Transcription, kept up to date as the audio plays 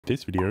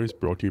This video is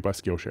brought to you by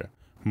Skillshare.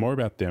 More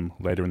about them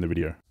later in the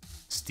video.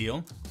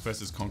 Steel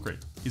versus concrete.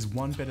 Is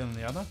one better than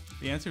the other?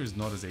 The answer is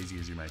not as easy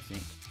as you may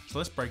think. So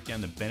let's break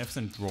down the benefits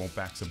and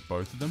drawbacks of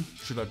both of them.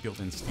 Should I build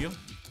in steel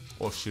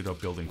or should I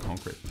build in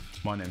concrete?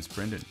 My name's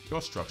Brendan,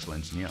 your structural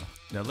engineer.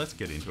 Now let's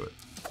get into it.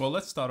 Well,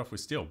 let's start off with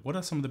steel. What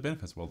are some of the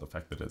benefits? Well, the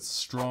fact that it's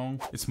strong,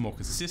 it's more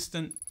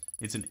consistent,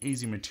 it's an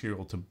easy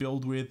material to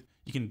build with.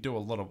 You can do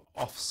a lot of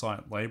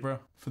off-site labor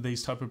for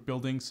these type of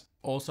buildings.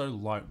 Also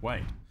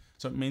lightweight.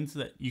 So it means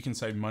that you can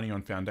save money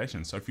on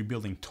foundations. So if you're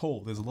building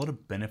tall, there's a lot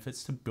of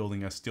benefits to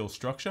building a steel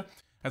structure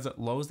as it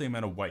lowers the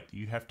amount of weight that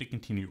you have to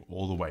continue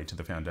all the way to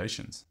the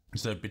foundations.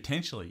 So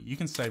potentially you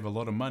can save a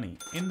lot of money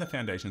in the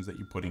foundations that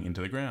you're putting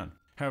into the ground.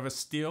 However,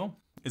 steel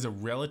is a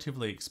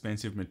relatively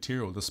expensive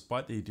material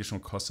despite the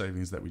additional cost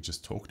savings that we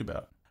just talked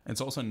about. It's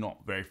also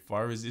not very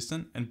fire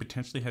resistant and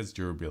potentially has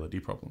durability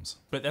problems.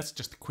 But that's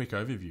just a quick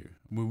overview.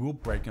 We will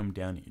break them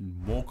down in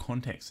more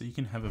context so you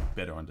can have a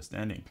better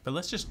understanding. But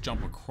let's just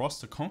jump across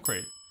to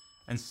concrete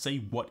and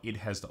see what it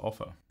has to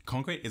offer.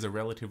 Concrete is a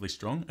relatively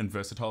strong and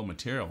versatile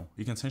material.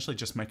 You can essentially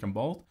just make a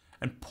mold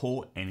and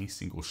pour any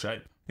single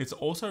shape. It's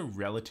also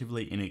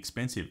relatively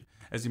inexpensive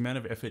as the amount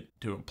of effort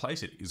to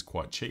replace it is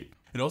quite cheap.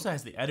 It also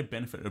has the added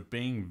benefit of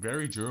being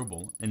very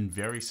durable and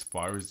very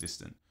fire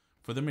resistant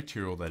for the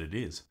material that it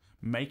is,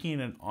 making it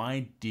an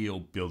ideal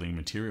building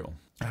material.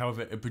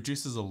 However, it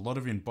produces a lot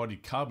of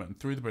embodied carbon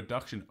through the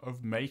production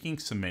of making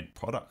cement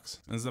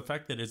products. And there's the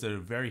fact that it's a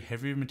very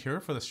heavy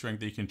material for the strength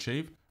that you can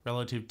achieve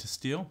relative to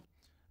steel,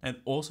 and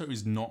also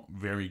is not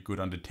very good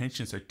under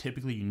tension. So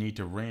typically you need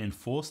to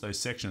reinforce those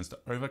sections to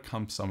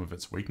overcome some of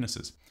its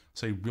weaknesses.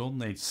 So you will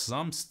need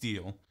some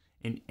steel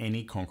in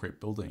any concrete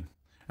building,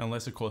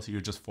 unless of course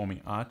you're just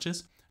forming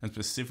arches and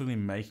specifically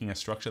making a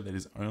structure that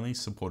is only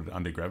supported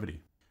under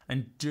gravity.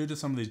 And due to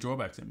some of these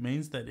drawbacks, it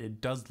means that it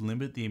does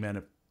limit the amount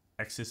of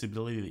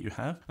accessibility that you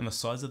have and the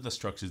size of the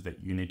structures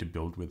that you need to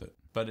build with it.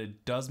 But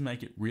it does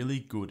make it really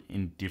good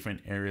in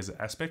different areas and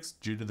aspects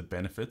due to the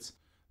benefits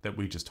that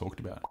we just talked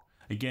about.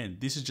 Again,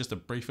 this is just a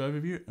brief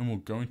overview and we'll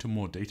go into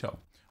more detail.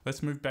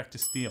 Let's move back to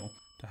steel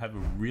to have a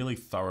really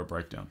thorough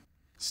breakdown.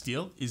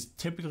 Steel is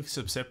typically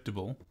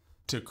susceptible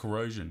to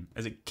corrosion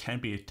as it can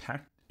be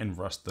attacked and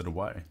rusted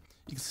away.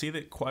 You can see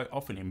that quite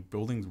often in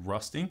buildings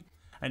rusting,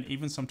 and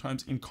even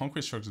sometimes in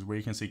concrete structures where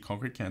you can see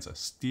concrete cancer.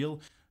 Steel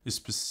is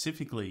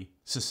specifically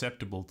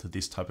susceptible to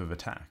this type of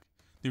attack.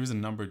 There is a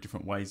number of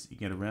different ways you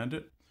can get around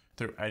it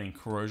through adding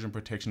corrosion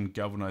protection,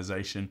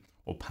 galvanization,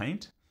 or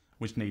paint,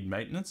 which need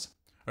maintenance.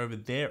 Over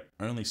there,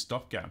 only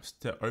stopgaps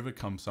to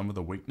overcome some of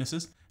the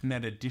weaknesses and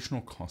add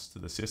additional costs to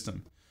the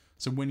system.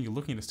 So when you're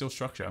looking at a steel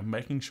structure,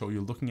 making sure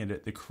you're looking at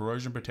it, the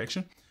corrosion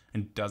protection,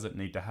 and does it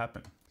need to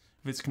happen?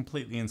 If it's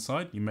completely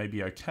inside, you may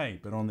be okay,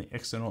 but on the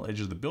external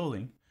edge of the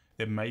building,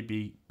 there may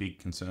be big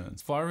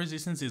concerns. Fire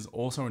resistance is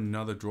also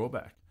another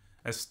drawback.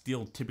 As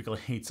steel typically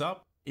heats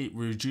up, it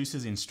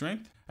reduces in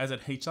strength. As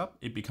it heats up,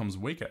 it becomes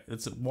weaker.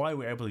 It's why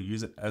we're able to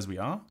use it as we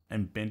are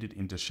and bend it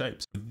into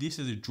shapes. This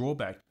is a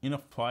drawback in a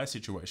fire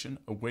situation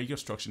where your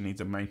structure needs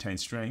to maintain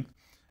strength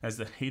as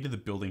the heat of the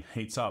building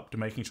heats up to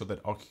making sure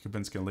that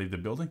occupants can leave the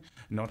building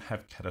and not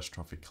have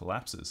catastrophic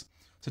collapses.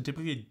 So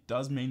typically it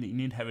does mean that you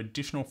need to have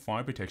additional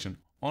fire protection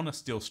on a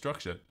steel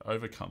structure to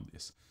overcome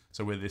this.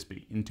 So whether this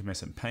be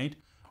intumescent paint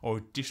or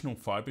additional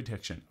fire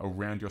protection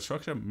around your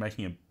structure,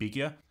 making it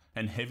bigger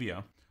and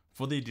heavier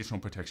for the additional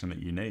protection that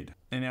you need.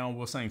 And now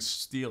we're saying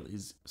steel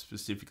is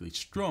specifically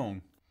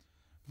strong.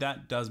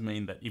 That does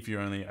mean that if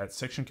you're only at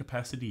section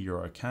capacity,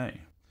 you're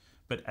okay.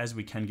 But as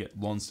we can get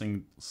long,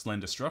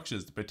 slender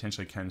structures that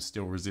potentially can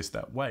still resist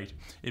that weight,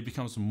 it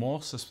becomes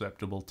more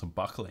susceptible to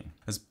buckling.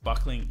 As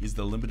buckling is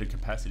the limited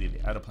capacity of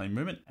the outer plane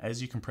movement.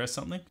 As you compress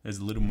something, there's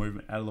a little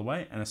movement out of the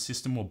way and a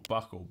system will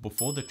buckle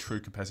before the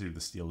true capacity of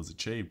the steel is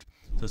achieved.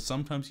 So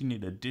sometimes you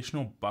need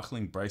additional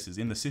buckling braces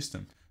in the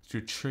system to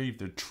achieve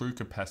the true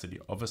capacity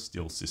of a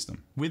steel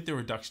system. With the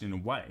reduction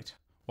in weight,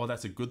 while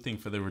that's a good thing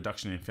for the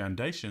reduction in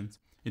foundations,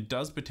 it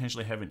does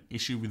potentially have an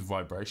issue with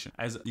vibration,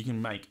 as you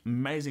can make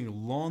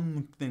amazing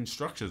long, thin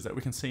structures that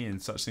we can see in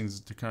such things as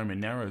Tacoma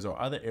Narrows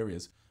or other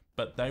areas,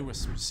 but they were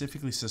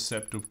specifically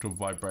susceptible to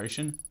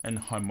vibration and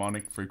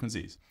harmonic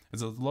frequencies.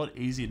 It's a lot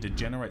easier to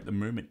generate the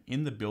movement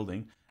in the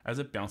building as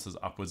it bounces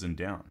upwards and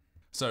down.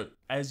 So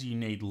as you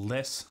need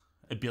less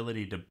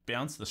ability to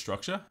bounce the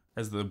structure,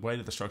 as the weight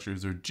of the structure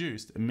is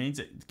reduced, it means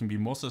it can be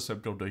more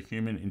susceptible to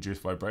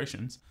human-induced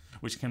vibrations,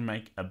 which can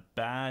make a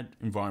bad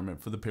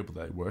environment for the people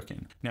that work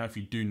in. Now, if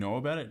you do know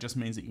about it, it just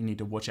means that you need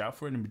to watch out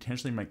for it and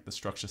potentially make the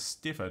structure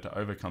stiffer to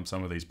overcome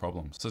some of these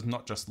problems. So it's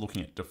not just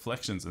looking at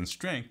deflections and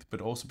strength,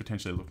 but also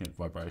potentially looking at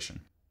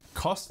vibration.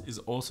 Cost is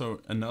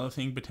also another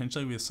thing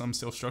potentially with some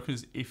steel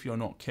structures, if you're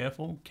not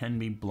careful, can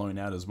be blown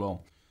out as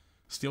well.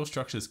 Steel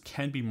structures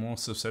can be more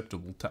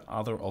susceptible to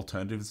other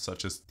alternatives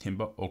such as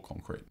timber or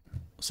concrete.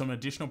 Some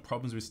additional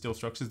problems with steel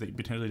structures that you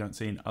potentially don't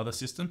see in other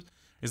systems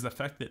is the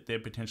fact that they're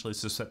potentially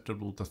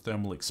susceptible to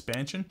thermal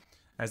expansion.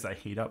 As they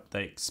heat up,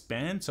 they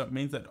expand. So it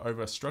means that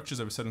over structures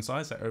of a certain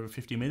size, say over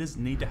 50 meters,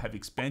 need to have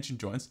expansion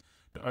joints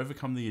to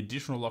overcome the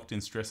additional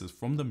locked-in stresses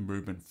from the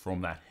movement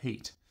from that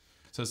heat.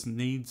 So this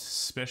needs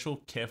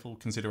special, careful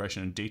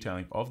consideration and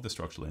detailing of the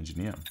structural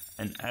engineer.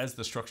 And as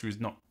the structure is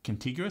not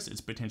contiguous,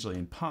 it's potentially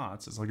in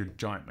parts, it's like a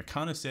giant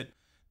Meccano set,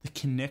 the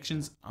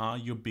connections are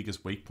your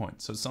biggest weak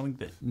point. So it's something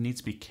that needs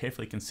to be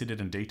carefully considered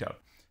and detailed.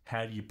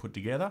 How do you put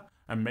together,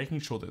 and making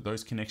sure that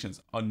those connections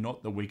are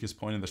not the weakest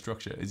point in the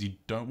structure, as you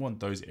don't want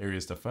those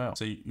areas to fail.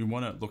 So you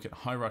want to look at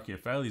hierarchy of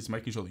failures,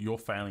 making sure that you're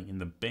failing in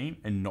the beam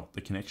and not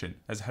the connection,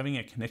 as having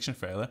a connection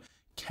failure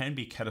can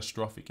be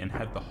catastrophic and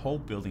have the whole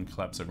building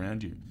collapse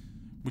around you,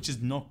 which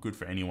is not good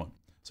for anyone.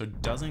 So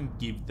it doesn't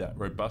give that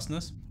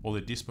robustness or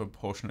the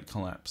disproportionate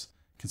collapse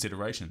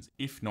considerations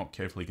if not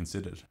carefully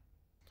considered.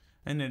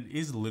 And it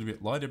is a little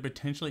bit lighter,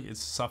 potentially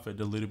it's suffered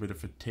a little bit of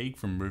fatigue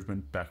from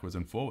movement backwards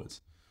and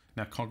forwards.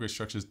 Now concrete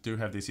structures do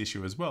have this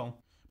issue as well,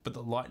 but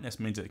the lightness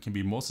means that it can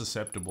be more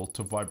susceptible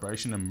to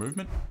vibration and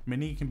movement,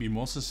 meaning it can be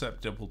more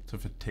susceptible to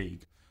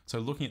fatigue. So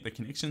looking at the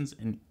connections,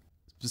 and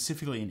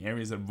specifically in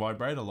areas that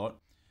vibrate a lot,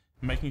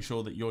 making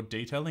sure that you're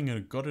detailing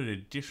and got an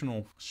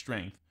additional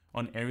strength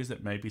on areas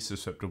that may be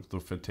susceptible to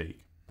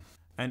fatigue.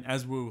 And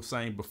as we were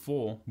saying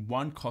before,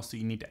 one cost that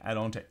you need to add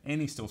on to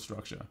any steel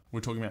structure,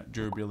 we're talking about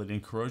durability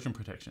and corrosion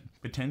protection.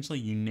 Potentially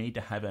you need to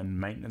have a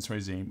maintenance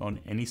regime on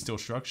any steel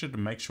structure to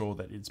make sure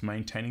that it's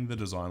maintaining the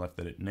design life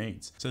that it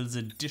needs. So there's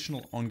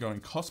additional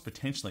ongoing cost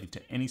potentially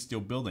to any steel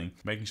building,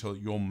 making sure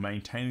that you're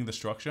maintaining the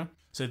structure.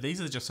 So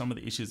these are just some of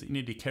the issues that you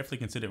need to carefully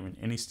consider in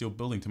any steel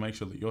building to make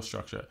sure that your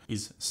structure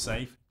is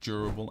safe,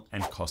 durable,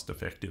 and cost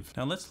effective.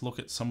 Now let's look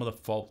at some of the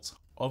faults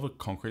of a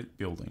concrete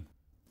building.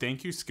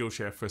 Thank you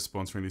Skillshare for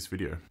sponsoring this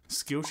video.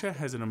 Skillshare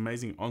has an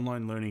amazing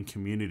online learning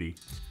community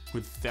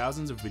with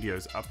thousands of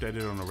videos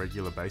updated on a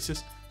regular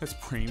basis that's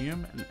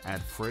premium and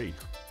ad-free.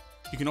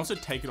 You can also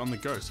take it on the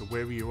go, so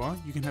wherever you are,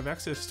 you can have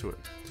access to it.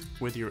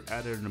 Whether you're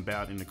out and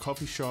about in a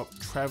coffee shop,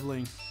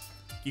 traveling,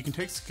 you can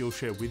take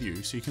Skillshare with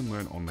you so you can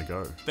learn on the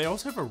go. They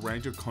also have a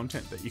range of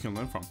content that you can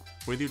learn from,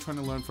 whether you're trying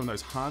to learn from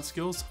those hard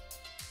skills,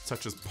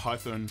 such as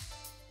Python,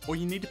 or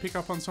you need to pick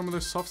up on some of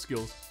those soft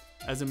skills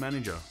as a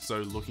manager,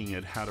 so looking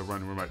at how to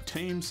run remote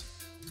teams,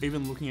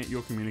 even looking at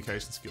your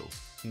communication skills.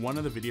 One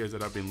of the videos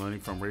that I've been learning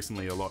from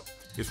recently a lot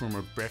is from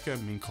Rebecca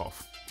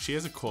Minkoff. She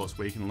has a course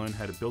where you can learn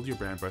how to build your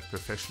brand both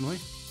professionally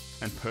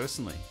and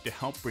personally to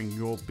help bring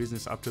your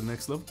business up to the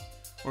next level,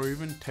 or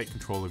even take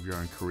control of your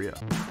own career.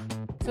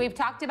 So we've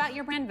talked about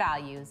your brand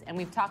values and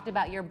we've talked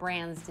about your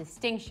brand's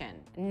distinction.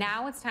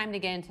 Now it's time to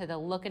get into the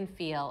look and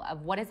feel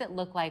of what does it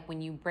look like when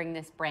you bring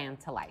this brand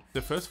to life.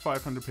 The first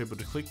 500 people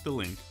to click the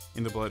link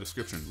in the below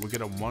description will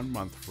get a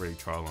 1-month free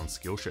trial on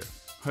Skillshare.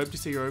 Hope to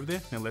see you over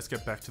there. Now let's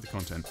get back to the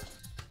content.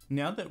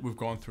 Now that we've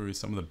gone through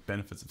some of the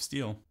benefits of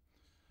steel,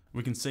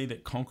 we can see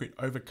that concrete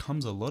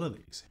overcomes a lot of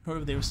these.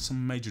 However, there are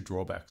some major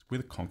drawbacks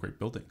with concrete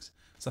buildings.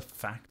 It's the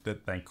fact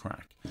that they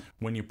crack.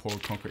 When you pour a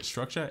concrete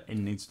structure, it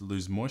needs to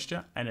lose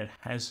moisture and it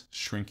has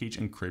shrinkage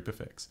and creep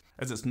effects,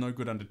 as it's no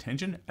good under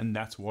tension, and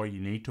that's why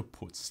you need to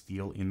put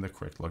steel in the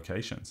correct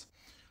locations.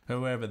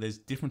 However, there's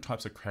different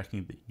types of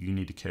cracking that you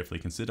need to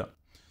carefully consider.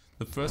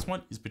 The first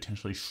one is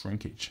potentially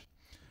shrinkage.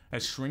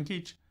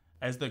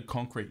 As the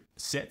concrete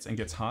sets and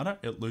gets harder,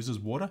 it loses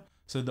water,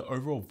 so the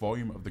overall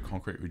volume of the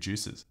concrete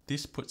reduces.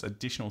 This puts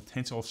additional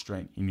tensile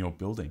strain in your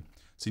building.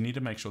 So you need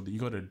to make sure that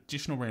you've got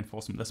additional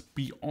reinforcement that's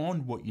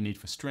beyond what you need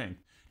for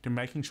strength to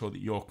making sure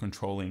that you're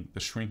controlling the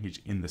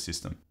shrinkage in the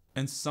system.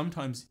 And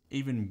sometimes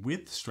even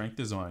with strength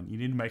design, you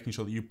need to making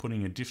sure that you're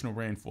putting additional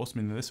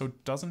reinforcement in there so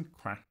it doesn't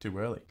crack too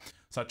early,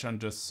 such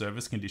under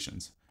service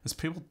conditions, as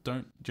people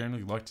don't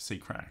generally like to see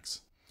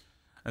cracks.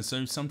 And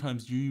so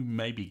sometimes you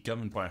may be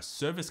governed by a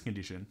service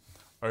condition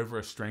over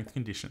a strength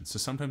condition. So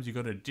sometimes you've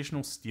got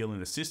additional steel in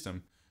the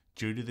system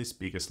due to this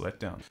biggest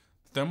letdown.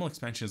 Thermal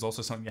expansion is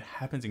also something that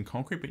happens in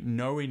concrete, but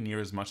nowhere near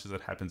as much as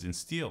it happens in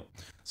steel.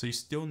 So you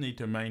still need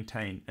to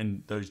maintain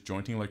in those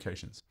jointing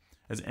locations,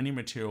 as any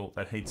material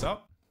that heats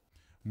up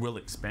will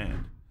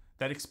expand.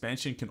 That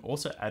expansion can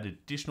also add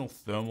additional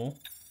thermal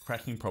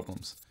cracking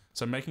problems.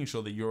 So making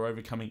sure that you're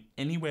overcoming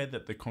anywhere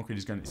that the concrete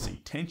is going to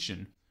see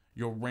tension,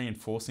 you're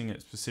reinforcing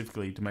it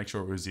specifically to make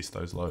sure it resists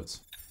those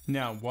loads.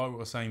 Now, while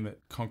we're saying that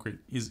concrete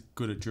is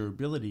good at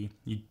durability,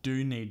 you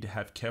do need to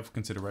have careful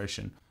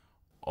consideration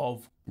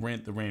of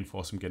the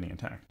reinforcement getting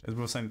attacked. As we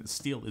were saying, that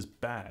steel is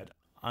bad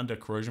under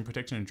corrosion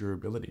protection and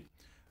durability.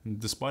 And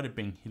despite it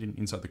being hidden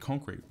inside the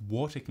concrete,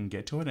 water can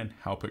get to it and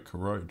help it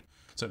corrode.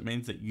 So it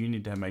means that you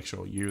need to make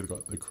sure you've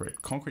got the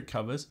correct concrete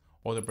covers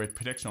or the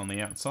protection on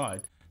the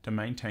outside to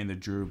maintain the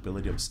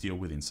durability of steel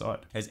with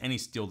inside. As any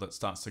steel that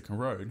starts to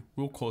corrode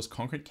will cause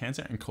concrete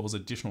cancer and cause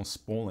additional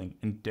spalling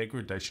and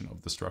degradation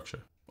of the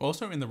structure.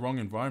 Also, in the wrong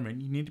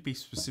environment, you need to be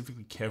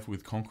specifically careful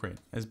with concrete,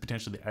 as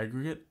potentially the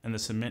aggregate and the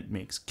cement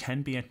mix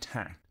can be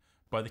attacked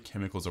by the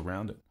chemicals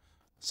around it,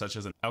 such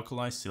as an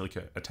alkali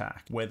silica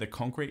attack, where the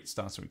concrete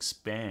starts to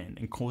expand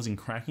and causing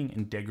cracking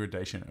and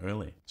degradation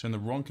early. So in the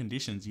wrong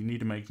conditions, you need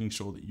to making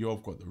sure that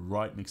you've got the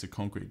right mix of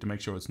concrete to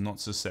make sure it's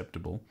not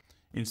susceptible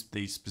in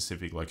these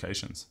specific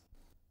locations.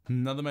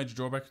 Another major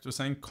drawback is we're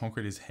saying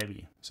concrete is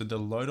heavy. So the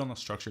load on the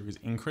structure is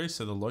increased.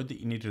 So the load that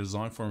you need to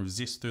design for and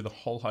resist through the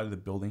whole height of the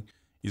building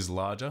is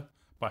larger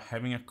by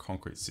having a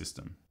concrete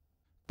system.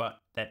 But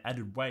that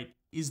added weight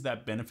is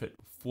that benefit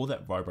for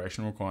that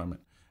vibration requirement,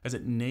 as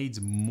it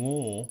needs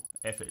more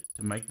effort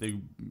to make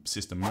the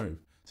system move.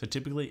 So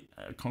typically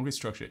a concrete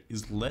structure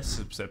is less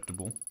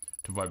susceptible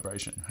to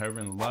vibration. However,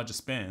 in the larger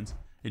spans,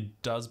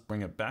 it does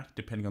bring it back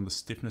depending on the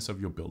stiffness of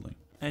your building.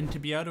 And to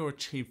be able to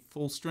achieve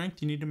full strength,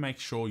 you need to make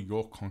sure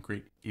your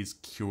concrete is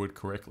cured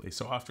correctly.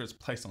 So after it's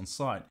placed on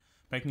site,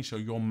 making sure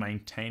you're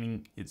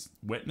maintaining its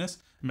wetness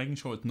and making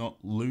sure it's not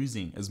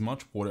losing as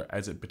much water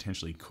as it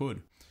potentially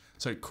could.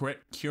 So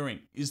correct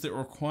curing is the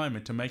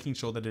requirement to making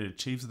sure that it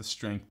achieves the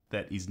strength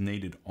that is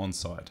needed on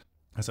site.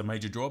 As a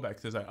major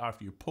drawback is that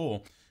after you pour,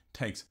 it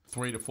takes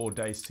 3 to 4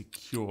 days to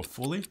cure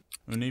fully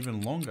and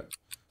even longer.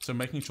 So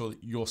making sure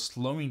that you're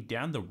slowing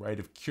down the rate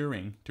of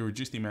curing to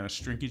reduce the amount of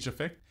shrinkage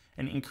effect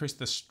and increase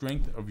the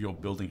strength of your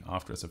building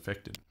after it's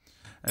affected.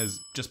 As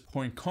just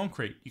pouring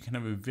concrete, you can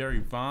have a very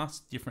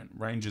vast different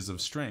ranges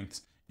of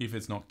strengths if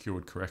it's not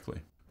cured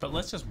correctly. But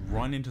let's just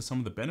run into some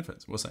of the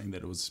benefits. We're saying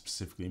that it was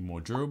specifically more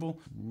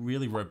durable,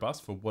 really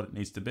robust for what it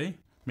needs to be,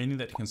 meaning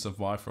that it can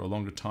survive for a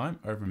longer time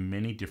over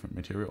many different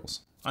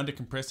materials. Under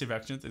compressive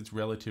actions, it's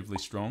relatively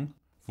strong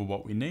for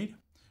what we need,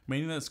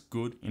 meaning that it's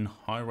good in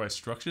high-rise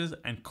structures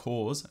and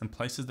cores and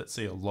places that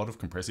see a lot of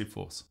compressive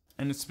force.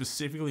 And it's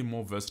specifically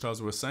more versatile,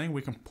 as we're saying.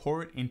 We can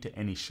pour it into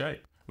any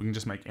shape. We can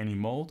just make any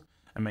mold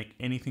and make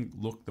anything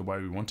look the way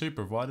we want to,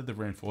 provided the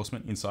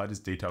reinforcement inside is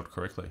detailed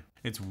correctly.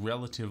 It's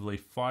relatively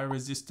fire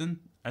resistant,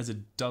 as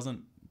it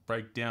doesn't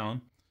break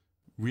down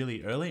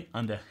really early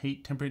under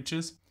heat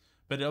temperatures,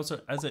 but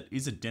also, as it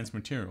is a dense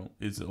material,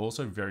 it's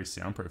also very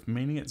soundproof,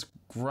 meaning it's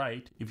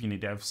great if you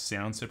need to have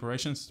sound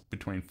separations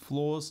between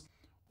floors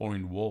or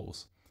in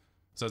walls.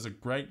 So it's a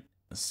great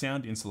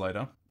sound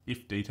insulator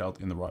if detailed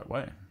in the right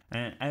way.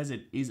 And as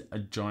it is a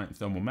giant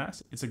thermal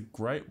mass, it's a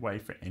great way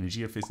for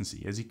energy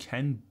efficiency, as you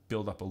can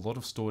build up a lot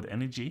of stored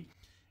energy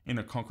in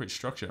a concrete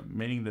structure,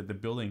 meaning that the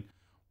building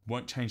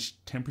won't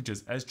change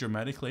temperatures as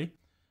dramatically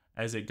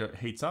as it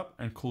heats up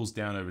and cools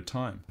down over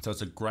time. So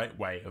it's a great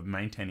way of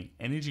maintaining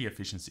energy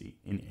efficiency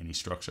in any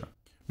structure.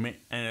 And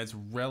it's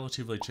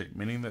relatively cheap,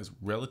 meaning that it's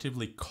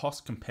relatively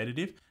cost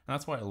competitive. And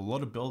that's why a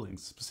lot of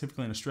buildings,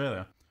 specifically in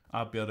Australia,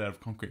 are built out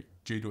of concrete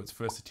due to its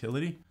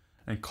versatility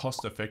and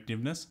cost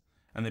effectiveness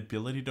and the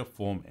ability to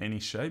form any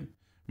shape,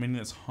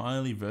 meaning it's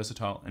highly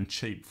versatile and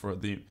cheap for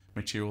the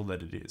material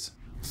that it is.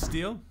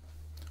 Steel,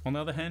 on the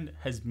other hand,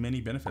 has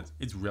many benefits.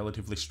 It's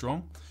relatively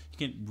strong.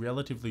 You get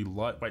relatively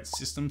lightweight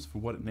systems for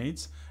what it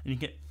needs, and you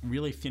get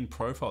really thin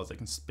profiles that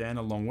can span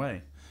a long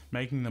way,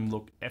 making them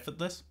look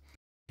effortless,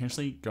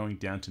 potentially going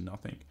down to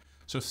nothing.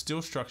 So a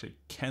steel structure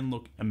can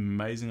look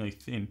amazingly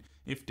thin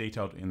if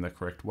detailed in the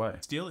correct way.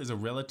 Steel is a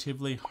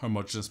relatively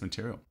homogeneous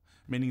material,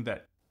 meaning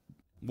that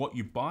what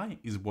you buy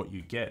is what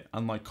you get,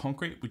 unlike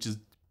concrete, which is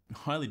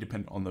highly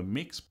dependent on the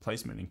mix,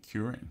 placement, and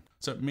curing.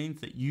 So it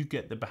means that you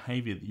get the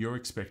behavior that you're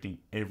expecting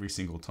every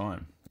single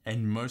time.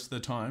 And most of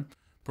the time,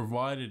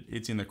 provided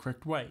it's in the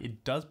correct way,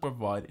 it does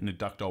provide in a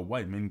ductile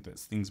way, meaning that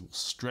things will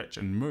stretch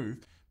and move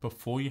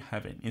before you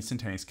have an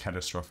instantaneous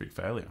catastrophic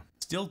failure.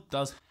 Steel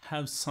does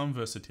have some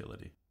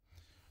versatility,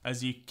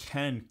 as you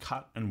can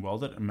cut and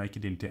weld it and make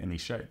it into any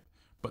shape.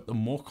 But the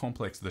more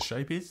complex the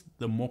shape is,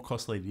 the more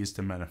costly it is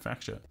to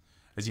manufacture,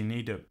 as you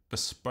need to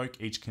bespoke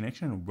each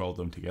connection and weld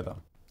them together.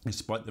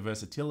 Despite the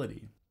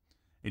versatility,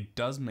 it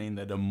does mean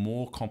that a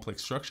more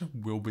complex structure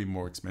will be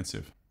more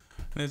expensive.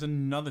 And there's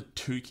another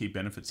 2 key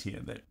benefits here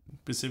that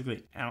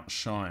specifically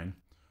outshine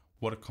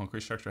what a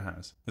concrete structure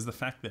has, is the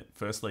fact that,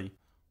 firstly,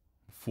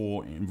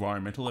 for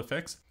environmental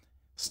effects,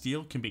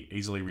 steel can be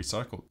easily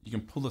recycled. You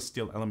can pull the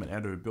steel element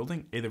out of a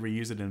building, either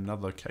reuse it in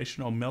another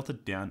location or melt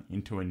it down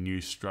into a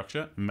new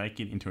structure and make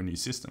it into a new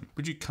system,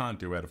 which you can't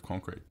do out of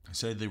concrete.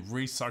 So the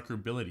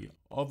recyclability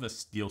of a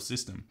steel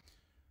system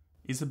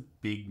is a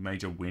big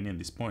major win in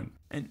this point.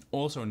 And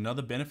also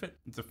another benefit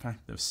is the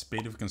fact of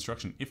speed of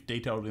construction. If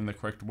detailed in the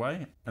correct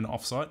way and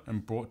offsite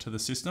and brought to the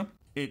system,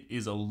 it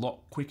is a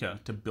lot quicker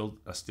to build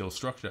a steel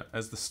structure,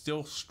 as the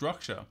steel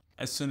structure,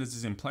 as soon as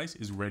it's in place,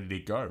 is ready to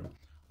go.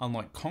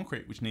 Unlike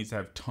concrete, which needs to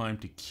have time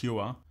to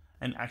cure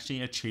and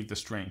actually achieve the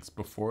strengths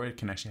before it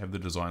can actually have the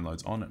design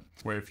loads on it.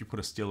 Where if you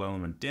put a steel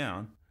element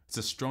down, it's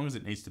as strong as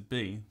it needs to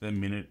be the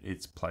minute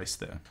it's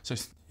placed there. So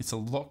it's a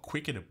lot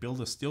quicker to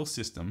build a steel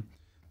system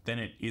than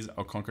it is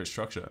a concrete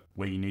structure,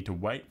 where you need to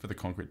wait for the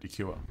concrete to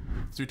cure.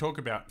 So we talk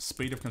about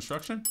speed of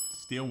construction,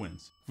 steel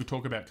wins. If we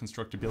talk about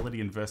constructability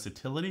and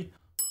versatility,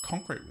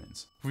 concrete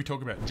wins. If we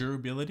talk about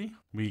durability,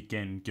 we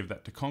again give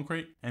that to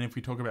concrete. And if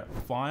we talk about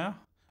fire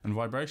and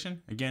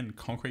vibration, again,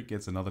 concrete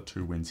gets another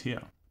 2 wins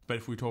here. But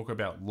if we talk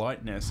about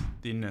lightness,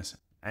 thinness,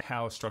 and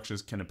how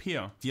structures can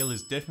appear, steel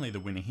is definitely the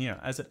winner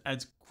here, as it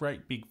adds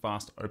great big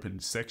vast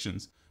open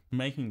sections,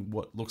 making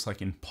what looks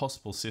like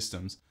impossible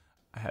systems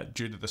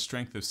due to the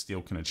strength of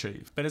steel can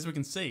achieve. But as we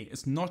can see,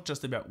 it's not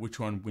just about which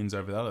one wins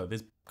over the other.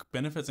 There's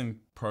benefits and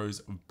pros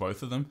of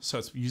both of them, so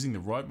it's using the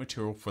right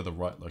material for the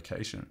right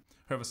location.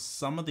 However,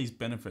 some of these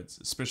benefits,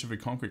 especially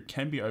for concrete,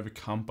 can be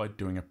overcome by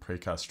doing a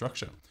precast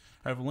structure.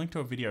 I have a link to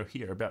a video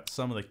here about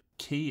some of the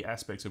key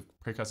aspects of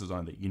precast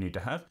design that you need to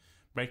have,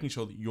 making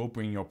sure that you're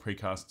bringing your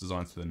precast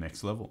designs to the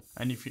next level.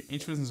 And if you're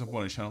interested in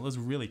supporting the channel, there's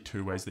really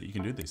two ways that you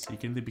can do this. You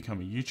can either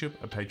become a YouTube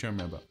or Patreon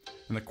member,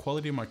 and the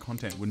quality of my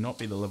content would not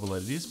be the level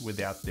that it is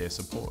without their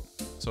support.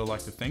 So I'd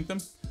like to thank them.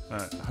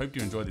 I hope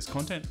you enjoy this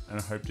content, and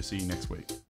I hope to see you next week.